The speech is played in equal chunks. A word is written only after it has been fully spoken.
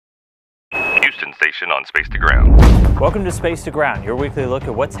Mission Station on SpaceToGround. Welcome to SpaceToGround, your weekly look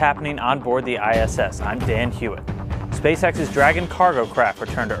at what's happening on board the ISS. I'm Dan Hewitt. SpaceX's Dragon cargo craft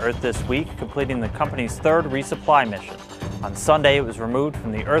returned to Earth this week, completing the company's third resupply mission. On Sunday, it was removed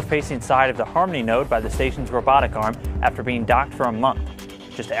from the Earth-facing side of the Harmony node by the station's robotic arm after being docked for a month.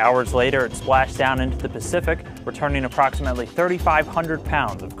 Just hours later, it splashed down into the Pacific, returning approximately 3,500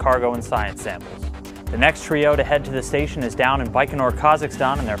 pounds of cargo and science samples. The next trio to head to the station is down in Baikonur,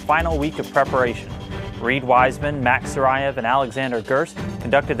 Kazakhstan in their final week of preparation. Reed Wiseman, Max Sarayev, and Alexander Gerst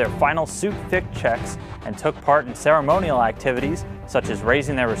conducted their final suit fit checks and took part in ceremonial activities such as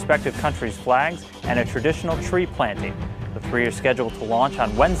raising their respective countries' flags and a traditional tree planting. The three are scheduled to launch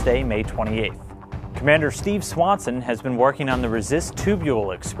on Wednesday, May 28th. Commander Steve Swanson has been working on the Resist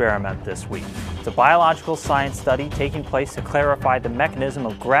Tubule experiment this week. It's a biological science study taking place to clarify the mechanism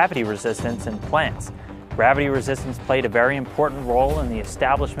of gravity resistance in plants. Gravity resistance played a very important role in the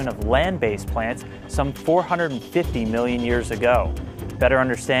establishment of land-based plants some 450 million years ago. Better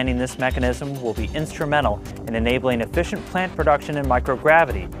understanding this mechanism will be instrumental in enabling efficient plant production in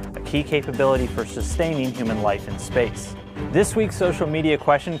microgravity, a key capability for sustaining human life in space. This week's social media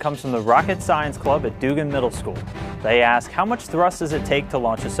question comes from the Rocket Science Club at Dugan Middle School. They ask, how much thrust does it take to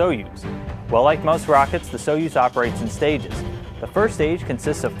launch a Soyuz? Well, like most rockets, the Soyuz operates in stages. The first stage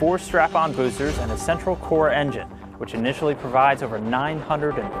consists of 4 strap-on boosters and a central core engine, which initially provides over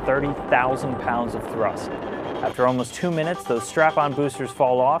 930,000 pounds of thrust. After almost 2 minutes, those strap-on boosters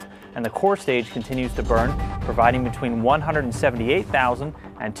fall off, and the core stage continues to burn, providing between 178,000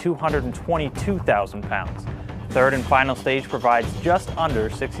 and 222,000 pounds. Third and final stage provides just under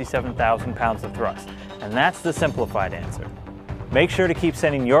 67,000 pounds of thrust, and that's the simplified answer. Make sure to keep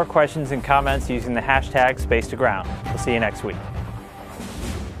sending your questions and comments using the hashtag SpaceToGround. We'll see you next week.